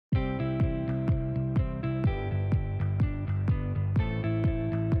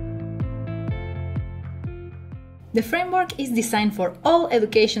The framework is designed for all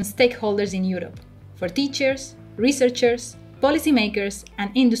education stakeholders in Europe, for teachers, researchers, policymakers,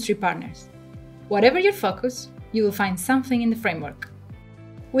 and industry partners. Whatever your focus, you will find something in the framework.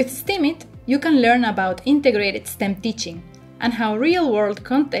 With STEMit, you can learn about integrated STEM teaching and how real-world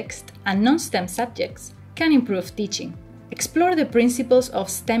context and non-STEM subjects can improve teaching. Explore the principles of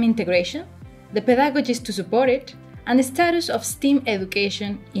STEM integration, the pedagogies to support it, and the status of STEM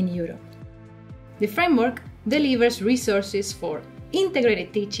education in Europe. The framework delivers resources for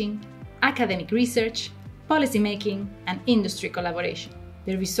integrated teaching, academic research, policymaking, and industry collaboration.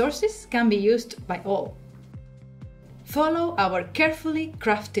 The resources can be used by all. Follow our carefully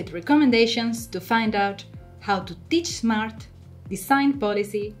crafted recommendations to find out how to teach smart, design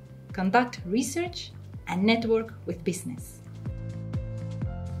policy, conduct research, and network with business.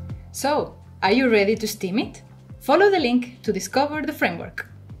 So, are you ready to STEM it? Follow the link to discover the framework.